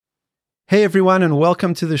Hey everyone, and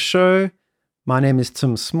welcome to the show. My name is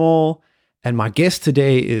Tim Small, and my guest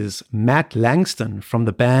today is Matt Langston from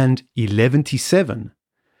the band 11tyseven.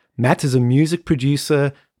 Matt is a music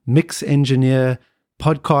producer, mix engineer,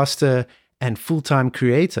 podcaster, and full-time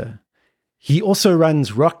creator. He also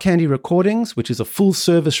runs Rock Candy Recordings, which is a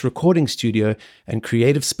full-service recording studio and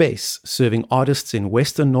creative space serving artists in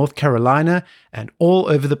Western North Carolina and all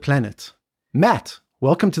over the planet. Matt,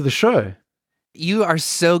 welcome to the show. You are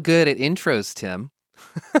so good at intros, Tim.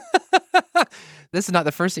 This is not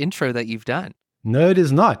the first intro that you've done. No, it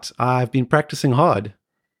is not. I've been practicing hard.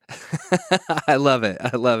 I love it.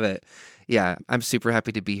 I love it. Yeah, I'm super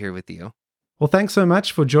happy to be here with you. Well, thanks so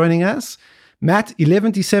much for joining us. Matt,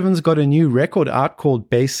 11tyseven's got a new record out called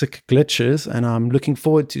Basic Glitches, and I'm looking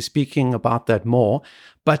forward to speaking about that more.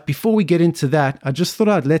 But before we get into that, I just thought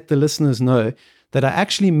I'd let the listeners know that I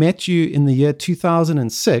actually met you in the year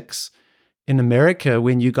 2006 in America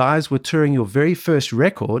when you guys were touring your very first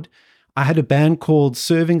record. I had a band called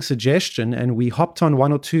Serving Suggestion, and we hopped on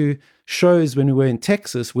one or two shows when we were in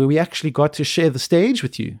Texas where we actually got to share the stage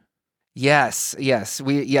with you. Yes.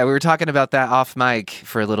 We were talking about that off mic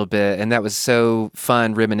for a little bit, and that was so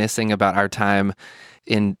fun reminiscing about our time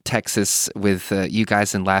in Texas with you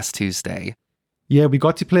guys in last Tuesday. Yeah, we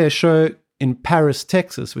got to play a show in Paris,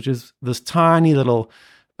 Texas, which is this tiny little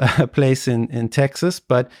place in Texas,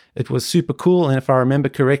 but it was super cool. And if I remember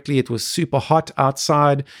correctly, it was super hot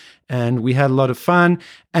outside and we had a lot of fun.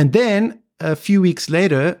 And then a few weeks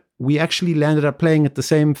later, we actually landed up playing at the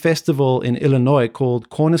same festival in Illinois called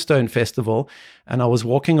Cornerstone Festival. And I was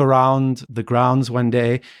walking around the grounds one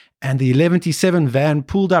day and the 11tyseven van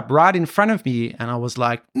pulled up right in front of me. And I was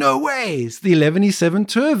like, no way, it's the 11tyseven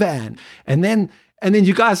tour van. And then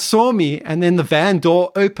you guys saw me, and then the van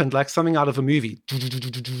door opened like something out of a movie.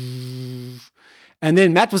 And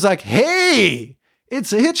then Matt was like, hey,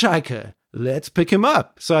 it's a hitchhiker. Let's pick him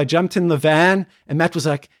up. So I jumped in the van, and Matt was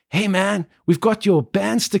like, hey, man, we've got your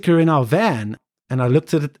band sticker in our van. And I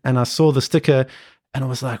looked at it, and I saw the sticker, and I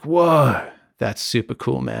was like, whoa, that's super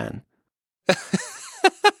cool, man.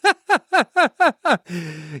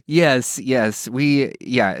 Yes.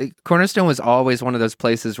 Cornerstone was always one of those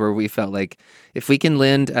places where we felt like if we can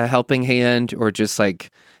lend a helping hand or just like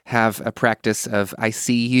have a practice of I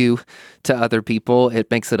see you to other people,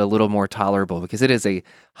 it makes it a little more tolerable because it is a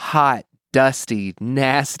hot, dusty,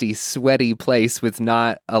 nasty, sweaty place with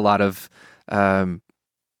not a lot of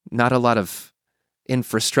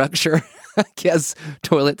infrastructure, I guess,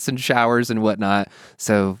 toilets and showers and whatnot.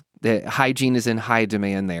 So the hygiene is in high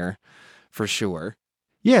demand there. For sure.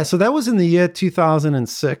 Yeah, so that was in the year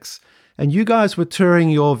 2006, and you guys were touring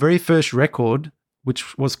your very first record,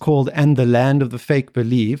 which was called And the Land of the Fake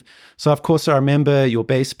Believe. So, of course, I remember your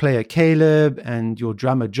bass player, Caleb, and your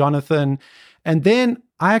drummer, Jonathan. And then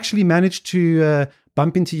I actually managed to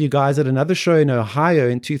bump into you guys at another show in Ohio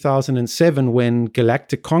in 2007 when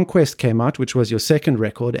Galactic Conquest came out, which was your second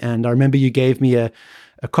record. And I remember you gave me a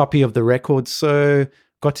copy of the record. So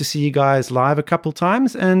got to see you guys live a couple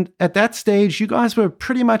times. And at that stage, you guys were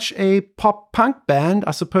pretty much a pop punk band,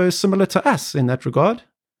 I suppose, similar to us in that regard.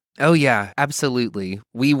 Oh, yeah, absolutely.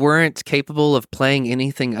 We weren't capable of playing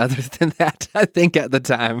anything other than that, I think, at the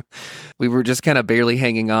time. We were just kind of barely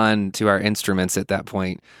hanging on to our instruments at that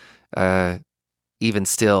point, even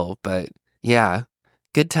still. But yeah,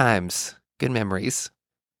 good times, good memories.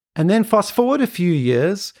 And then fast forward a few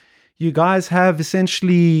years, you guys have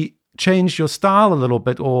essentially changed your style a little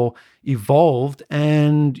bit or evolved,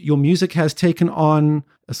 and your music has taken on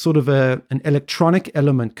a sort of an electronic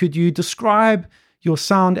element. Could you describe your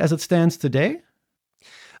sound as it stands today?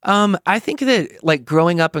 I think that like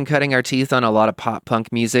growing up and cutting our teeth on a lot of pop punk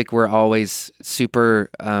music, we're always super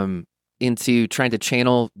into trying to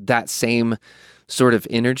channel that same sort of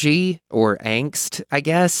energy or angst, I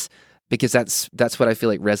guess, because that's what I feel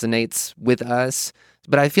like resonates with us.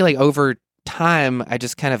 But I feel like over time, I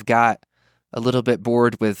just kind of got a little bit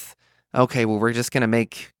bored with, okay, well, we're just going to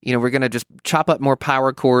make, we're going to just chop up more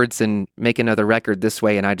power chords and make another record this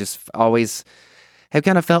way. And I just always have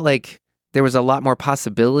kind of felt like there was a lot more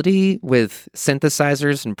possibility with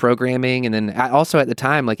synthesizers and programming. And then also at the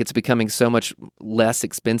time, like it's becoming so much less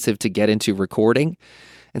expensive to get into recording.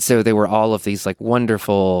 And so there were all of these like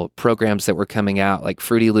wonderful programs that were coming out, like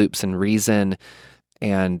Fruity Loops and Reason.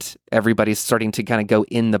 And everybody's starting to kind of go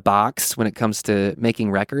in the box when it comes to making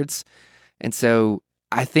records. And so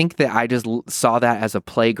I think that I just saw that as a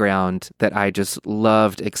playground that I just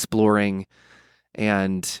loved exploring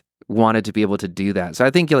and wanted to be able to do that. So I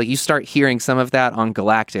think like you start hearing some of that on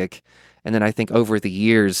Galactic, and then I think over the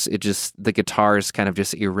years, the guitars kind of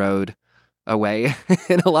just erode away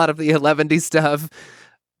in a lot of the 11 stuff.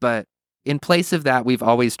 But in place of that, we've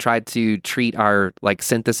always tried to treat our like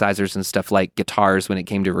synthesizers and stuff like guitars when it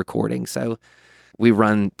came to recording. So we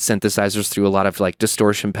run synthesizers through a lot of like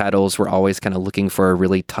distortion pedals. We're always kind of looking for a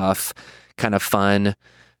really tough, kind of fun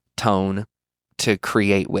tone to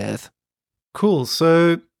create with. Cool.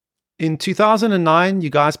 So in 2009, you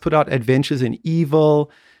guys put out Adventures in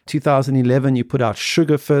Evil. 2011, you put out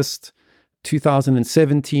Sugar Fist.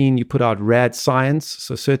 2017, you put out Rad Science.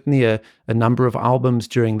 So certainly a number of albums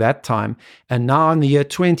during that time. And now in the year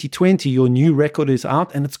 2020, your new record is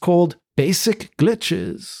out and it's called Basic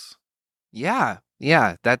Glitches. Yeah,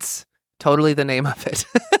 that's totally the name of it.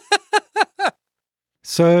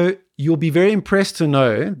 So you'll be very impressed to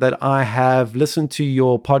know that I have listened to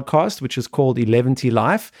your podcast, which is called 11ty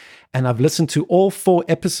Life, and I've listened to all 4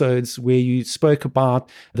 episodes where you spoke about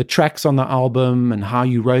the tracks on the album and how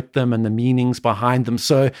you wrote them and the meanings behind them.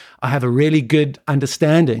 So I have a really good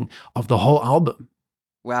understanding of the whole album.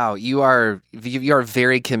 Wow, you are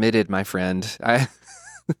very committed, my friend. I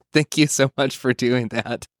thank you so much for doing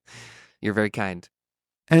that. You're very kind.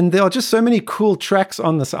 And there are just so many cool tracks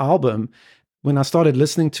on this album. When I started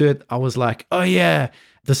listening to it, I was like, oh yeah,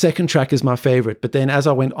 the second track is my favorite. But then as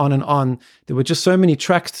I went on and on, there were just so many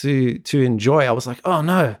tracks to enjoy. I was like, oh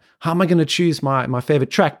no, how am I going to choose my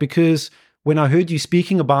favorite track? Because when I heard you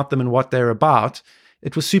speaking about them and what they're about,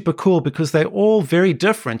 it was super cool because they're all very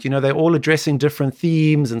different. You know, they're all addressing different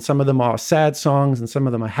themes, and some of them are sad songs and some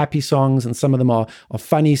of them are happy songs and some of them are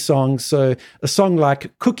funny songs. So a song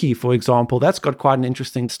like Cookie, for example, that's got quite an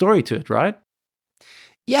interesting story to it, right?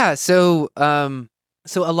 Yeah, so a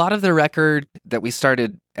lot of the record that we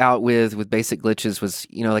started out with Basic Glitches was,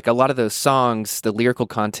 you know, like a lot of those songs, the lyrical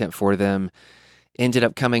content for them ended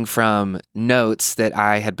up coming from notes that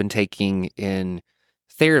I had been taking in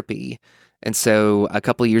therapy. And so a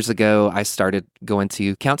couple of years ago, I started going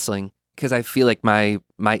to counseling because I feel like my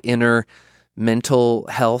inner mental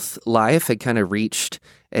health life had kind of reached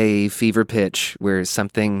a fever pitch where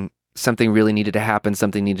something really needed to happen,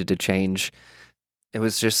 something needed to change. It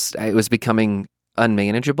was becoming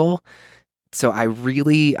unmanageable. So I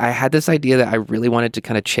had this idea that I really wanted to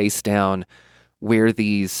kind of chase down where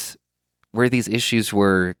these issues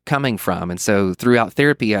were coming from. And so throughout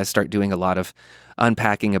therapy, I start doing a lot of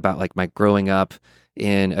unpacking about like my growing up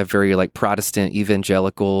in a very like Protestant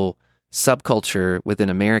evangelical subculture within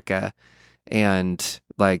America, and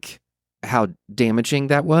like how damaging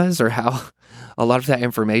that was, or how a lot of that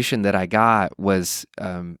information that I got was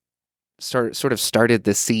sort of started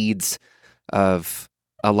the seeds of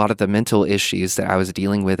a lot of the mental issues that I was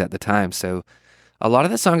dealing with at the time. So a lot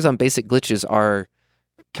of the songs on Basic Glitches are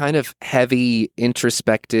kind of heavy,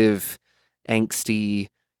 introspective, angsty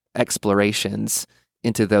explorations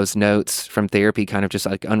into those notes from therapy, kind of just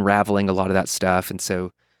like unraveling a lot of that stuff. And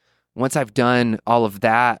so once I've done all of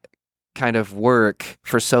that kind of work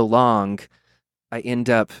for so long, I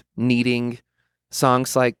end up needing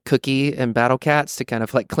songs like Cookie and Battle Cats to kind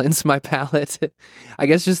of like cleanse my palate. I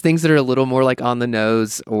guess just things that are a little more like on the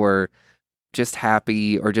nose, or just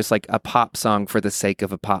happy, or just like a pop song for the sake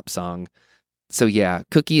of a pop song. So yeah,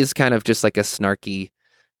 Cookie is kind of just like a snarky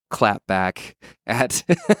clap back at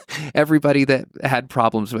everybody that had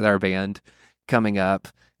problems with our band coming up.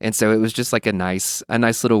 And so it was just like a nice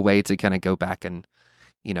little way to kind of go back and,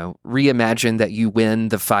 you know, reimagine that you win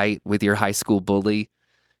the fight with your high school bully,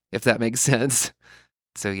 if that makes sense.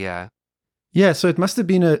 So yeah. Yeah, so it must have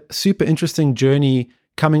been a super interesting journey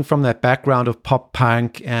coming from that background of pop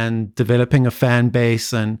punk and developing a fan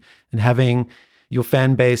base and having your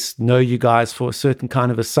fan base know you guys for a certain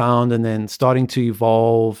kind of a sound, and then starting to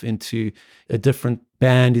evolve into a different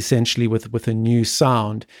band essentially with a new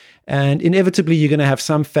sound. And inevitably you're going to have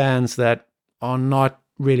some fans that are not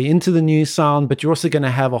really into the new sound, but you're also going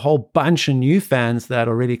to have a whole bunch of new fans that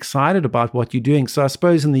are really excited about what you're doing. So I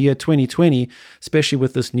suppose in the year 2020, especially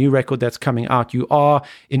with this new record that's coming out, you are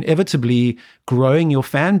inevitably growing your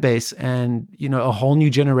fan base, and, you know, a whole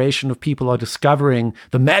new generation of people are discovering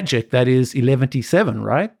the magic that is 11ty7,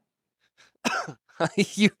 right?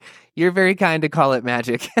 You're very kind to call it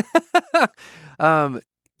magic.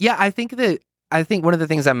 Yeah, I think one of the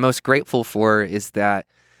things I'm most grateful for is that,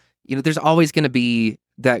 you know, there's always going to be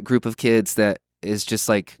that group of kids that is just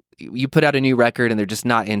like, you put out a new record and they're just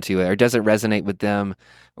not into it, or doesn't resonate with them,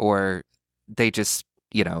 or they just,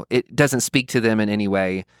 you know, it doesn't speak to them in any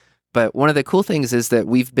way. But one of the cool things is that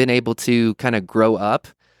we've been able to kind of grow up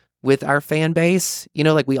with our fan base. You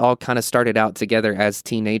know, like we all kind of started out together as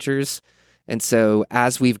teenagers. And so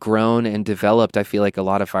as we've grown and developed, I feel like a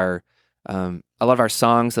lot of our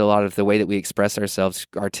songs, a lot of the way that we express ourselves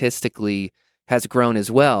artistically has grown as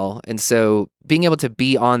well. And so being able to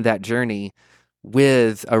be on that journey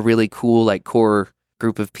with a really cool like core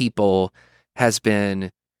group of people has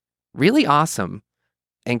been really awesome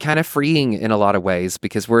and kind of freeing in a lot of ways,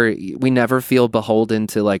 because we never feel beholden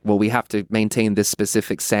to like, well, we have to maintain this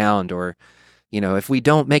specific sound, or if we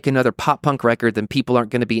don't make another pop punk record, then people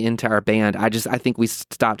aren't going to be into our band. I think we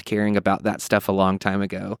stopped caring about that stuff a long time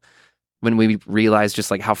ago when we realized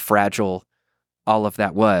just like how fragile all of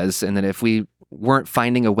that was. And that if we weren't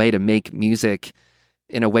finding a way to make music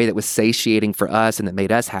in a way that was satiating for us and that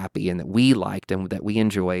made us happy and that we liked and that we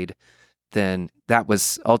enjoyed, then that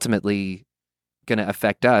was ultimately going to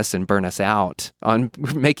affect us and burn us out on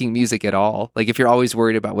making music at all. Like if you're always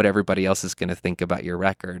worried about what everybody else is going to think about your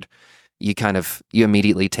record, you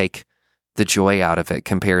immediately take the joy out of it.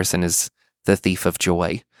 Comparison is the thief of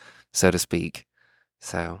joy, so to speak.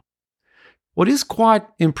 So what is quite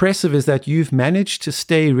impressive is that you've managed to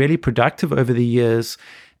stay really productive over the years,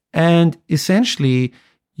 and essentially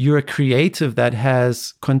you're a creative that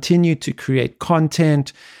has continued to create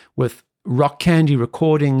content. With Rock Candy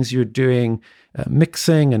Recordings, you're doing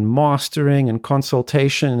mixing and mastering and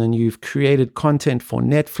consultation, and you've created content for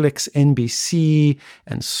Netflix, NBC,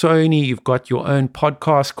 and Sony. You've got your own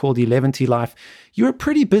podcast called 11ty Life. You're a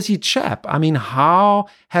pretty busy chap. I mean, how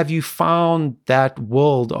have you found that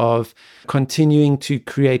world of continuing to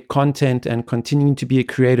create content and continuing to be a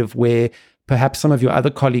creative where perhaps some of your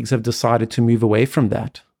other colleagues have decided to move away from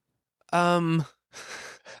that?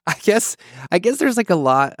 I guess there's like a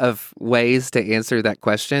lot of ways to answer that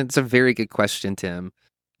question. It's a very good question, Tim.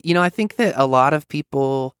 I think that a lot of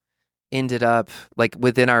people ended up like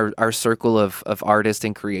within our circle of artists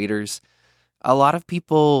and creators, a lot of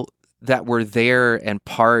people that were there and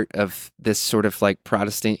part of this sort of like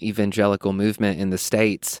Protestant evangelical movement in the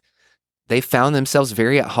States, they found themselves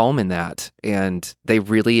very at home in that, and they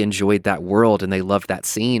really enjoyed that world and they loved that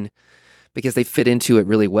scene because they fit into it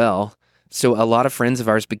really well. So a lot of friends of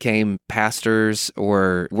ours became pastors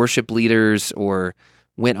or worship leaders, or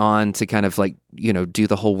went on to kind of like, do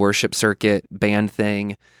the whole worship circuit band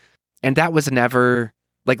thing. And that was never,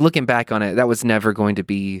 like looking back on it, that was never going to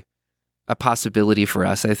be a possibility for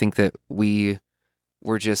us. I think that we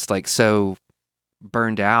were just like so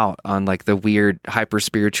burned out on like the weird hyper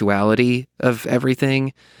spirituality of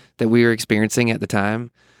everything that we were experiencing at the time.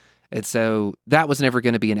 And so that was never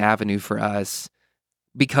going to be an avenue for us.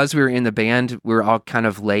 Because we were in the band, we were all kind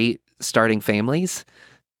of late starting families.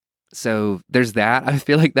 So there's that. I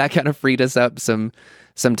feel like that kind of freed us up some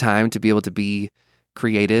time to be able to be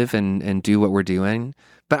creative and do what we're doing.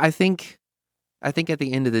 But I think at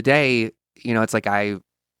the end of the day, it's like I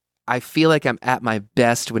feel like I'm at my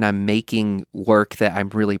best when I'm making work that I'm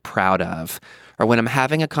really proud of, or when I'm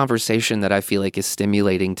having a conversation that I feel like is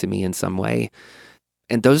stimulating to me in some way.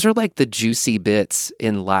 And those are like the juicy bits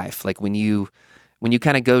in life. Like when you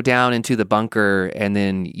kind of go down into the bunker and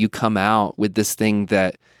then you come out with this thing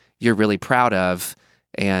that you're really proud of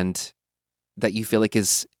and that you feel like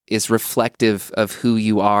is reflective of who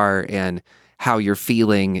you are and how you're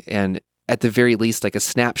feeling, and at the very least like a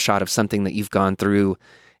snapshot of something that you've gone through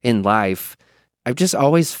in life. I've just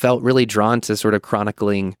always felt really drawn to sort of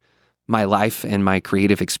chronicling my life and my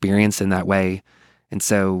creative experience in that way. And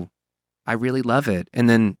so I really love it. And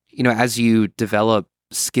then, as you develop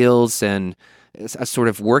skills and a sort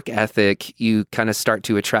of work ethic, you kind of start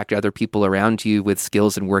to attract other people around you with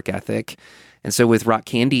skills and work ethic. And so with Rock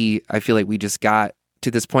Candy, I feel like we just got to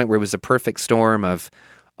this point where it was a perfect storm of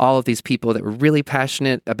all of these people that were really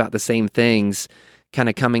passionate about the same things kind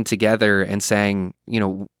of coming together and saying,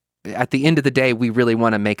 at the end of the day, we really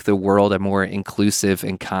want to make the world a more inclusive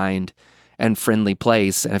and kind and friendly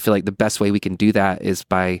place. And I feel like the best way we can do that is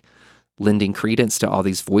by lending credence to all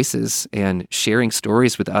these voices and sharing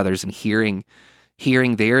stories with others and hearing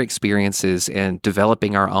their experiences and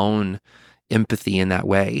developing our own empathy in that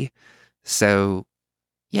way. So,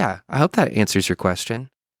 yeah, I hope that answers your question.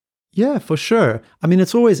 Yeah, for sure. I mean,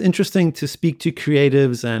 it's always interesting to speak to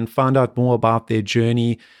creatives and find out more about their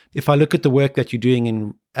journey. If I look at the work that you're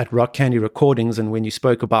doing at Rock Candy Recordings, and when you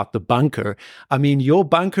spoke about the bunker, I mean, your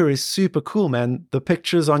bunker is super cool, man. The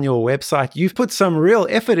pictures on your website, you've put some real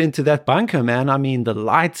effort into that bunker, man. I mean, the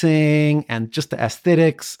lighting and just the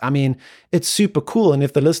aesthetics. I mean, it's super cool. And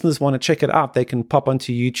if the listeners want to check it out, they can pop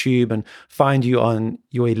onto YouTube and find you on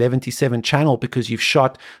your 11ty7 channel, because you've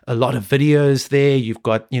shot a lot of videos there. You've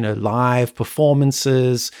got, live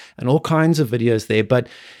performances and all kinds of videos there. But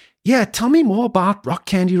yeah, tell me more about Rock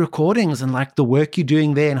Candy Recordings and like the work you're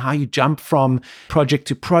doing there and how you jump from project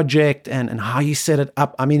to project and how you set it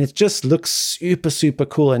up. I mean, it just looks super, super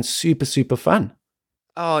cool and super, super fun.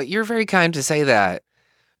 Oh, you're very kind to say that.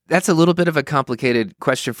 That's a little bit of a complicated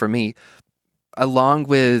question for me. along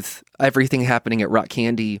with everything happening at Rock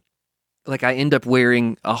Candy, like I end up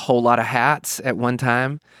wearing a whole lot of hats at one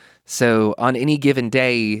time. So on any given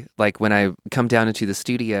day, like when I come down into the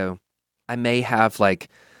studio, I may have like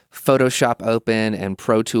Photoshop open and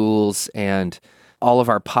Pro Tools and all of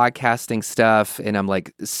our podcasting stuff. And I'm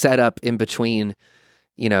like set up in between,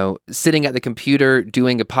 sitting at the computer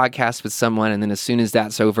doing a podcast with someone. And then as soon as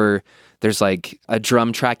that's over, there's like a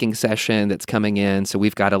drum tracking session that's coming in. So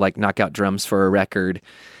we've got to like knock out drums for a record.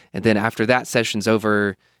 And then after that session's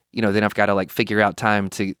over, then I've got to like figure out time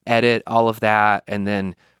to edit all of that and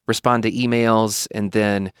then respond to emails. And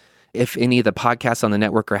then if any of the podcasts on the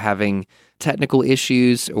network are having technical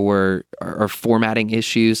issues or formatting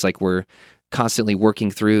issues, like we're constantly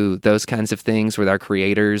working through those kinds of things with our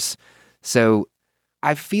creators. So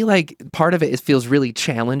I feel like part of it feels really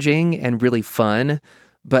challenging and really fun,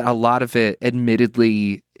 but a lot of it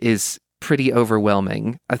admittedly is pretty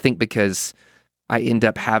overwhelming. I think because I end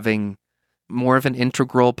up having more of an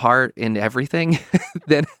integral part in everything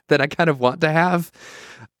than I kind of want to have.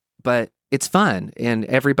 But it's fun, and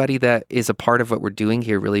everybody that is a part of what we're doing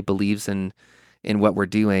here really believes in what we're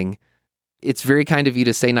doing. It's very kind of you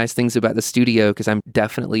to say nice things about the studio because I'm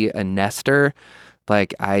definitely a nester.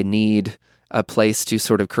 Like I need a place to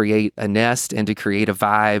sort of create a nest and to create a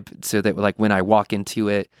vibe so that like when I walk into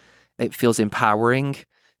it, it feels empowering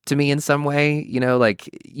to me in some way. Like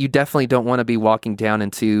you definitely don't want to be walking down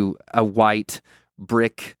into a white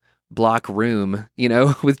brick block room,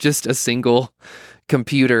 with just a single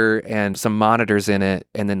computer and some monitors in it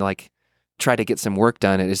and then like try to get some work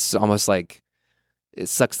done. It's almost like it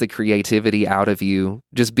sucks the creativity out of you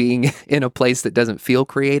just being in a place that doesn't feel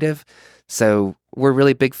creative. So we're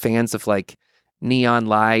really big fans of like neon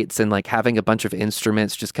lights and like having a bunch of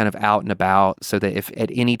instruments just kind of out and about so that if at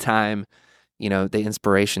any time, the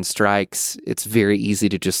inspiration strikes, it's very easy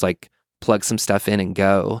to just like plug some stuff in and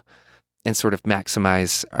go and sort of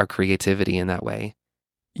maximize our creativity in that way.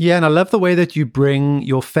 Yeah, and I love the way that you bring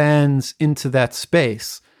your fans into that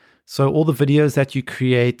space. So all the videos that you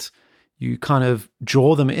create, you kind of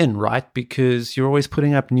draw them in, right? Because you're always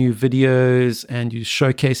putting up new videos and you're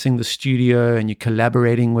showcasing the studio and you're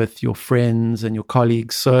collaborating with your friends and your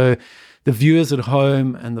colleagues. So the viewers at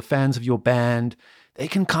home and the fans of your band, they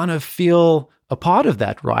can kind of feel a part of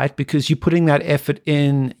that, right? Because you're putting that effort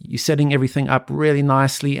in, you're setting everything up really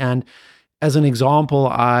nicely. And as an example,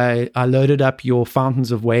 I loaded up your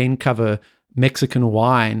Fountains of Wayne cover Mexican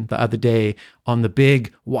wine the other day on the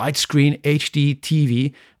big widescreen HD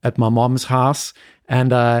TV at my mom's house,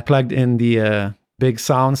 and I plugged in the big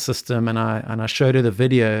sound system and I showed her the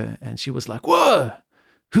video, and she was like, "Whoa,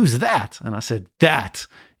 who's that?" And I said, "That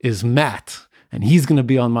is Matt, and he's going to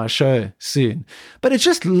be on my show soon." But it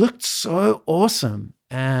just looked so awesome.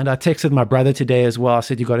 And I texted my brother today as well. I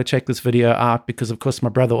said, "You got to check this video out," because of course my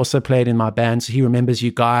brother also played in my band, so he remembers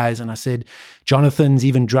you guys. And I said, "Jonathan's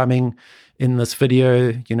even drumming in this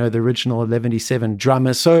video, the original 11tyseven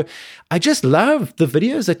drummer." So I just love the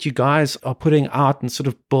videos that you guys are putting out and sort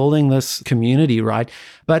of building this community, right?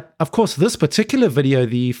 But of course, this particular video,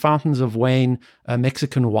 the Fountains of Wayne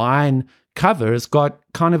Mexican wine cover, has got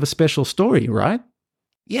kind of a special story, right?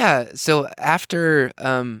 Yeah. So after,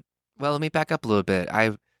 well, let me back up a little bit.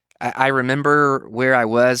 I remember where I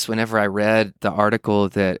was whenever I read the article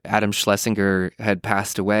that Adam Schlesinger had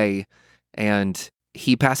passed away, and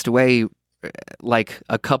he passed away like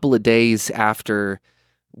a couple of days after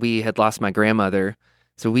we had lost my grandmother.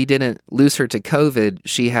 So we didn't lose her to COVID.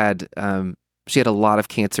 She had a lot of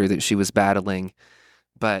cancer that she was battling,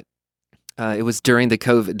 but it was during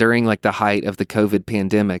like the height of the COVID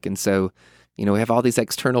pandemic. And so, we have all these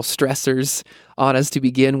external stressors on us to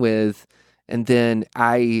begin with. And then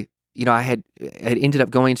I had ended up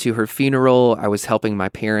going to her funeral. I was helping my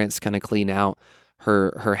parents kind of clean out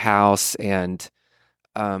her house, and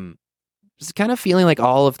was kind of feeling like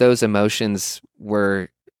all of those emotions were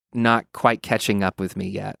not quite catching up with me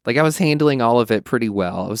yet. Like I was handling all of it pretty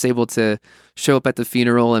well. I was able to show up at the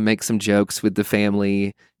funeral and make some jokes with the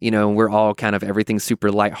family. We're all kind of everything's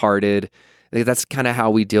super lighthearted. That's kind of how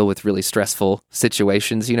we deal with really stressful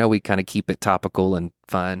situations. We kind of keep it topical and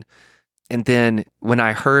fun. And then when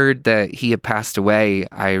I heard that he had passed away,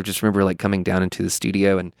 I just remember like coming down into the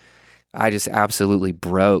studio and I just absolutely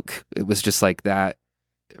broke. It was just like that.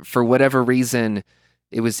 For whatever reason,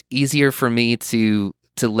 it was easier for me to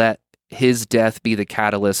let his death be the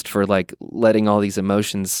catalyst for like letting all these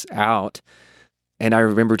emotions out. And I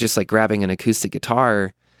remember just like grabbing an acoustic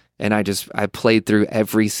guitar and I played through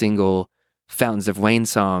every single Fountains of Wayne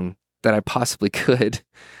song that I possibly could,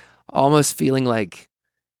 almost feeling like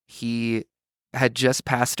he had just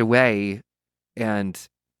passed away and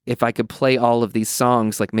if I could play all of these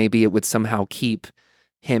songs, like maybe it would somehow keep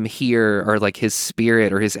him here, or like his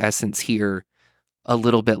spirit or his essence here a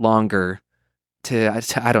little bit longer.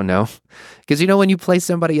 I don't know. Because, when you play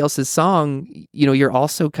somebody else's song, you're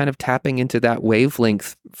also kind of tapping into that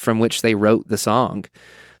wavelength from which they wrote the song.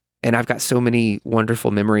 And I've got so many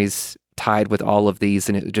wonderful memories tied with all of these.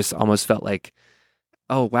 And it just almost felt like,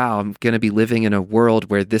 oh, wow, I'm going to be living in a world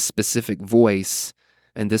where this specific voice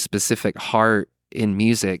and this specific heart in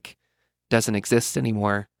music doesn't exist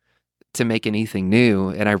anymore to make anything new.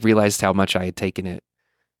 And I realized how much I had taken it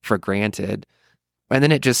for granted. And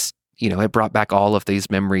then it just, it brought back all of these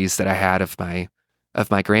memories that I had of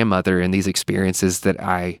my grandmother and these experiences that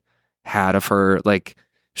I had of her. Like,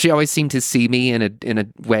 she always seemed to see me in a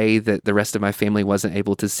way that the rest of my family wasn't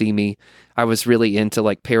able to see me. I was really into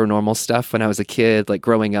like paranormal stuff when I was a kid, like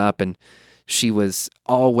growing up, and she was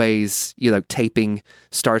always, taping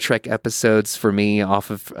Star Trek episodes for me off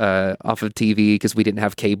of TV because we didn't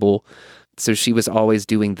have cable. So she was always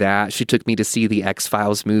doing that. She took me to see the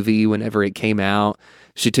X-Files movie whenever it came out.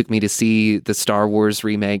 She took me to see the Star Wars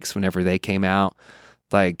remakes whenever they came out.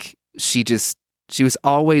 Like, she was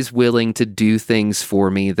always willing to do things for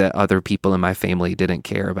me that other people in my family didn't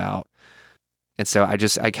care about. And so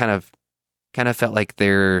I kind of felt like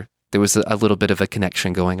there was a little bit of a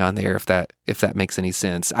connection going on there, if that makes any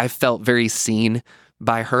sense. I felt very seen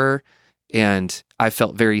by her, and I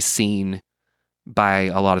felt very seen by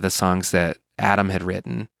a lot of the songs that Adam had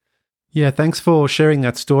written. Yeah, thanks for sharing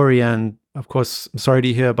that story. And of course, I'm sorry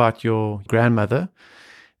to hear about your grandmother.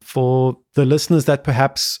 For the listeners that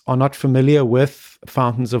perhaps are not familiar with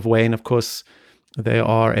Fountains of Wayne, of course, they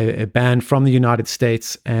are a band from the United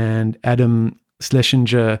States, and Adam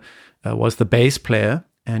Schlesinger was the bass player,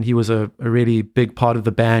 and he was a really big part of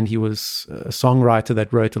the band. He was a songwriter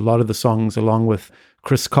that wrote a lot of the songs along with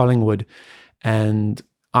Chris Collingwood, and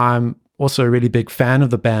I'm also a really big fan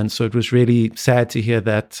of the band, so it was really sad to hear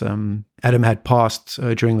that Adam had passed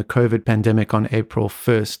during the COVID pandemic on April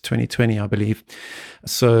 1st, 2020, I believe.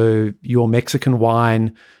 So your Mexican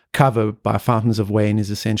Wine cover by Fountains of Wayne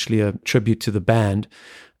is essentially a tribute to the band.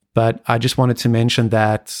 But I just wanted to mention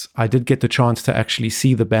that I did get the chance to actually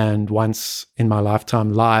see the band once in my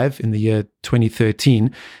lifetime live in the year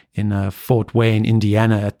 2013 in Fort Wayne,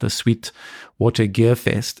 Indiana at the Sweetwater Gear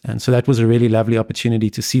Fest. And so that was a really lovely opportunity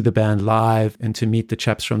to see the band live and to meet the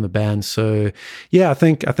chaps from the band. So yeah, I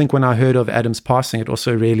think when I heard of Adam's passing, it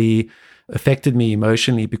also really affected me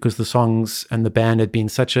emotionally because the songs and the band had been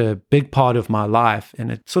such a big part of my life,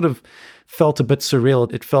 and it sort of felt a bit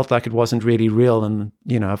surreal. It felt like it wasn't really real. And,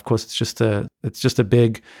 of course, it's just a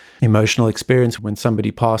big emotional experience when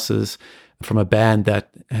somebody passes from a band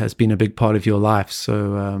that has been a big part of your life.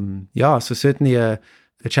 So, so certainly a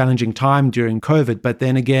challenging time during COVID. But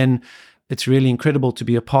then again, it's really incredible to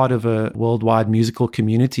be a part of a worldwide musical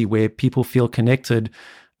community where people feel connected,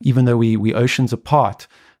 even though we oceans apart,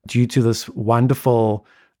 due to this wonderful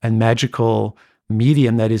and magical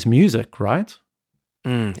medium that is music, right?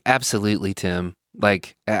 Absolutely, Tim.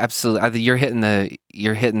 Like, absolutely, you're hitting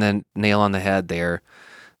the nail on the head there.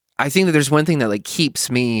 I think that there's one thing that like keeps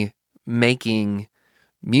me making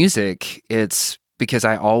music. It's because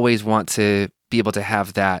I always want to be able to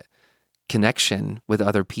have that connection with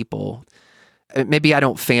other people. Maybe I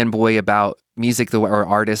don't fanboy about music or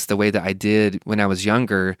artists the way that I did when I was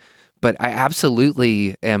younger, but I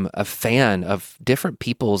absolutely am a fan of different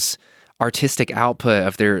people's artistic output,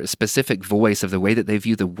 of their specific voice, of the way that they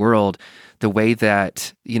view the world, the way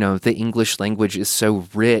that, the English language is so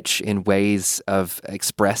rich in ways of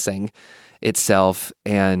expressing itself.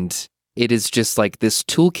 And it is just like this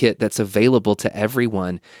toolkit that's available to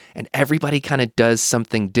everyone. And everybody kind of does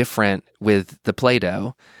something different with the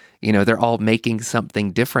Play-Doh. They're all making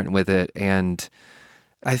something different with it. And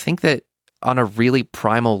I think that on a really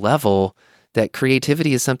primal level, that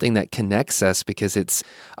creativity is something that connects us because it's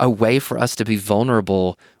a way for us to be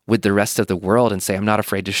vulnerable with the rest of the world and say, I'm not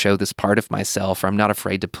afraid to show this part of myself, or I'm not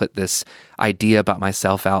afraid to put this idea about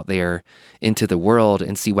myself out there into the world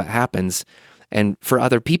and see what happens. And for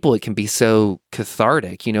other people, it can be so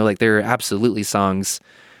cathartic. Like there are absolutely songs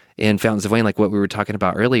in Fountains of Wayne, like what we were talking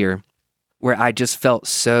about earlier, where I just felt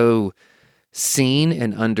so seen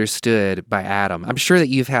and understood by Adam. I'm sure that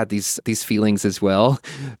you've had these feelings as well,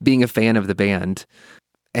 being a fan of the band.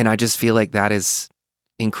 And I just feel like that is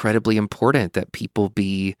incredibly important, that people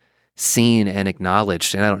be seen and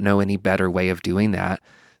acknowledged. And I don't know any better way of doing that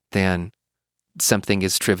than something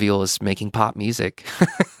as trivial as making pop music.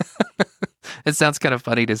 It sounds kind of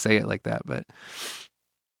funny to say it like that, but...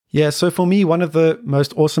 Yeah, so for me, one of the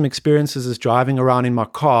most awesome experiences is driving around in my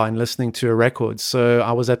car and listening to a record. So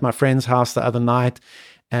I was at my friend's house the other night,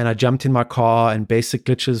 and I jumped in my car and Basic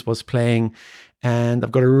Glitches was playing. And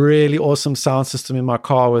I've got a really awesome sound system in my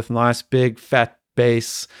car with nice big fat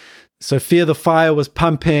bass. So Fear the Fire was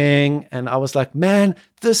pumping, and I was like, man,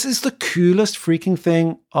 this is the coolest freaking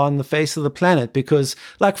thing on the face of the planet, because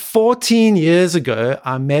like 14 years ago,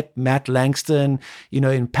 I met Matt Langston,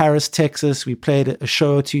 in Paris, Texas. We played a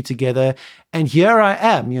show or two together, and here I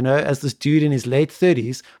am, as this dude in his late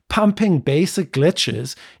 30s, pumping Basic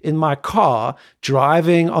Glitches in my car,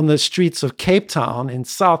 driving on the streets of Cape Town in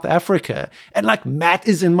South Africa. And like Matt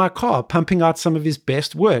is in my car, pumping out some of his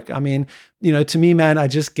best work. I mean, to me, man, I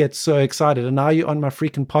just get so excited. And now you're on my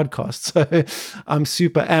freaking podcast. So I'm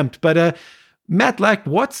super amped. But Matt, like,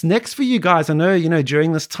 what's next for you guys? I know,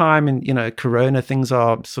 during this time and, Corona, things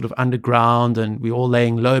are sort of underground and we're all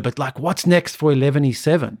laying low. But like, what's next for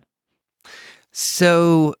 11Y7?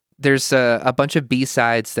 So there's a bunch of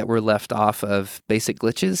B-sides that were left off of Basic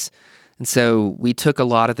Glitches. And so we took a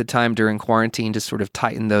lot of the time during quarantine to sort of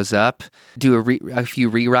tighten those up, do a few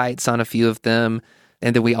rewrites on a few of them.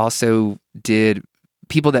 And then we also did,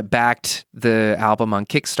 people that backed the album on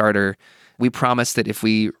Kickstarter, we promised that if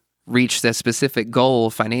we reached a specific goal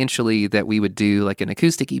financially that we would do like an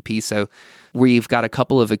acoustic EP. So we've got a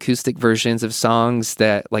couple of acoustic versions of songs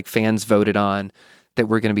that like fans voted on that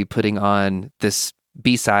we're going to be putting on this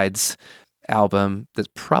B-sides album that's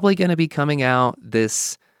probably going to be coming out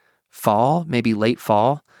this fall, maybe late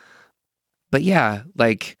fall. But yeah,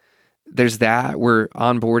 like there's that. We're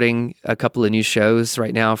onboarding a couple of new shows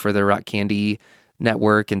right now for the Rock Candy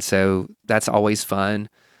network. And so that's always fun.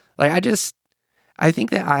 Like I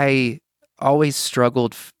think that I always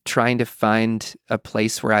struggled trying to find a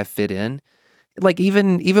place where I fit in. Like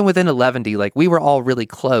even within 11D, like we were all really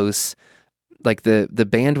close. Like the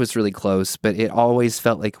band was really close, but it always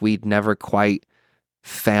felt like we'd never quite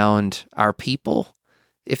found our people,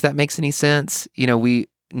 if that makes any sense. We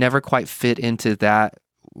never quite fit into that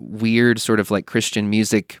weird sort of like Christian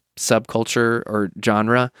music subculture or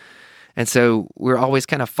genre. And so we're always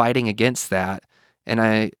kind of fighting against that. And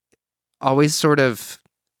I always sort of,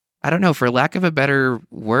 I don't know, for lack of a better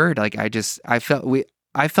word, like I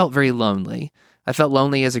felt very lonely. I felt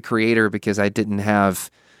lonely as a creator because I didn't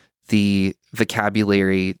have the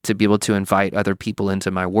vocabulary to be able to invite other people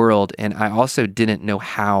into my world. And I also didn't know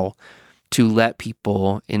how to let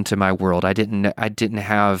people into my world. I didn't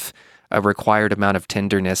have a required amount of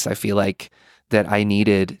tenderness. I feel like that I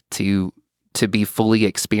needed to be fully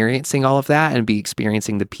experiencing all of that and be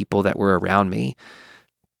experiencing the people that were around me.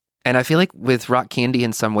 And I feel like with Rock Candy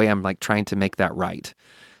in some way, I'm like trying to make that right.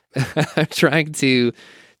 I'm trying to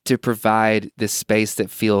provide this space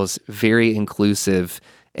that feels very inclusive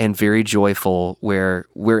and very joyful, where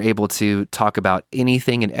we're able to talk about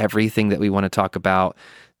anything and everything that we want to talk about.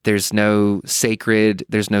 There's no sacred,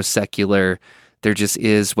 there's no secular, there just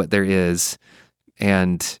is what there is.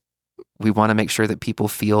 And we want to make sure that people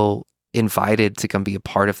feel invited to come be a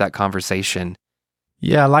part of that conversation.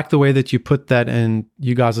 Yeah, I like the way that you put that, and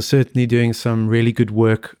you guys are certainly doing some really good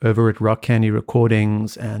work over at Rock Candy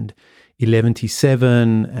Recordings and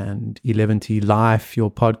 11T7 and 11T Life, your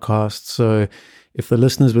podcast. So if the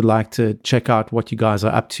listeners would like to check out what you guys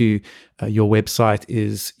are up to, your website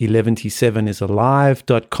is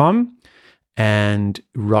 11T7isalive.com and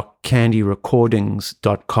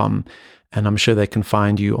rockcandyrecordings.com. And I'm sure they can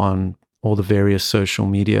find you on all the various social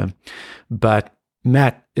media. But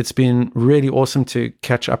Matt, it's been really awesome to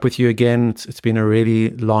catch up with you again. It's been a really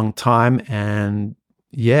long time. And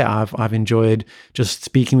yeah, I've enjoyed just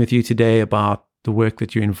speaking with you today about the work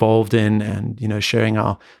that you're involved in, and sharing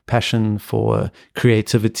our passion for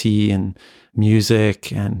creativity and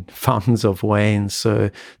music and Fountains of Wayne. So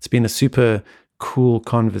it's been a super cool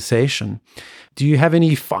conversation. Do you have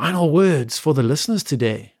any final words for the listeners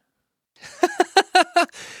today?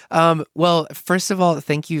 Well, first of all,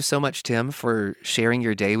 thank you so much, Tim, for sharing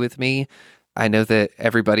your day with me. I know that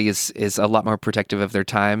everybody is a lot more protective of their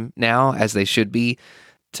time now, as they should be,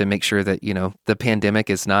 to make sure that, the pandemic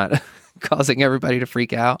is not causing everybody to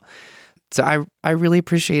freak out. So I really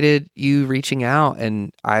appreciated you reaching out,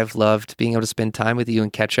 and I've loved being able to spend time with you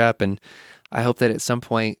and catch up. And I hope that at some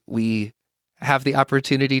point we have the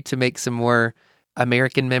opportunity to make some more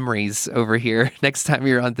American memories over here next time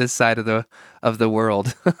you're on this side of the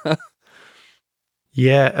world.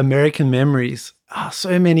 Yeah, American memories.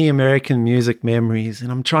 So many American music memories.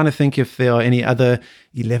 And I'm trying to think if there are any other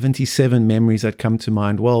 11T7 memories that come to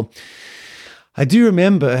mind. Well, I do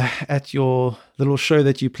remember at your little show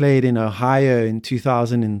that you played in Ohio in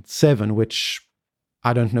 2007, which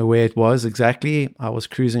I don't know where it was exactly. I was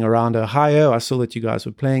cruising around Ohio. I saw that you guys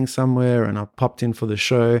were playing somewhere and I popped in for the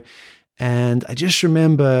show. And I just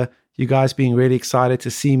remember you guys being really excited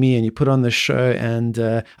to see me, and you put on the show, and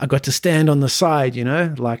I got to stand on the side,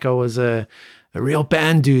 like I was a real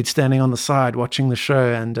band dude standing on the side watching the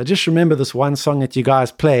show. And I just remember this one song that you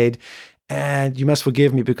guys played, and you must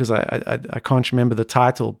forgive me because I can't remember the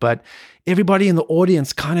title, but everybody in the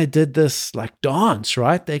audience kind of did this like dance,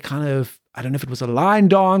 right? They kind of, I don't know if it was a line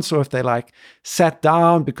dance or if they like sat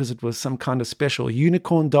down because it was some kind of special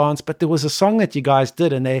unicorn dance, but there was a song that you guys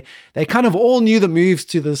did, and they kind of all knew the moves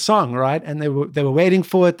to the song, right? And they were waiting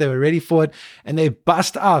for it, they were ready for it, and they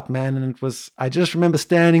bust out, man. And I just remember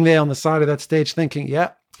standing there on the side of that stage thinking,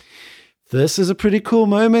 yeah, this is a pretty cool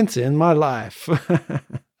moment in my life.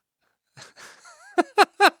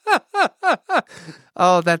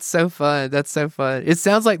 Oh, that's so fun. That's so fun. It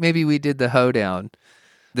sounds like maybe we did the hoedown,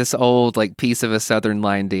 this old like piece of a Southern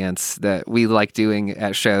line dance that we like doing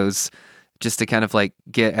at shows just to kind of like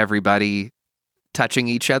get everybody touching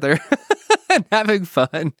each other and having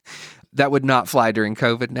fun. That would not fly during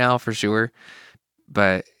COVID now for sure.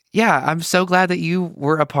 But yeah, I'm so glad that you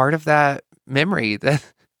were a part of that memory.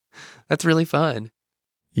 That's really fun.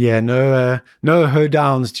 Yeah, no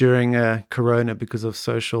hoedowns during Corona because of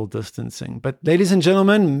social distancing. But ladies and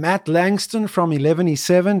gentlemen, Matt Langston from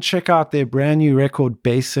 11Y7. Check out their brand new record,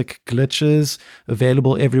 Basic Glitches,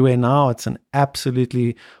 available everywhere now. It's an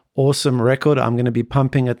absolutely awesome record. I'm going to be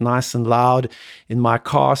pumping it nice and loud in my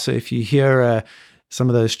car. So if you hear some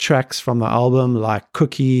of those tracks from the album, like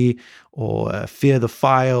Cookie or Fear the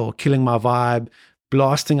Fire or Killing My Vibe,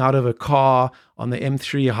 blasting out of a car on the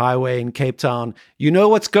M3 highway in Cape Town, you know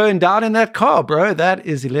what's going down in that car, bro. That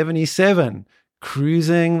is 11Y7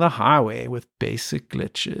 cruising the highway with Basic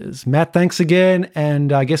Glitches. Matt, thanks again,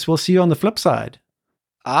 and I guess we'll see you on the flip side.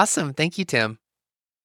 Awesome. Thank you, Tim.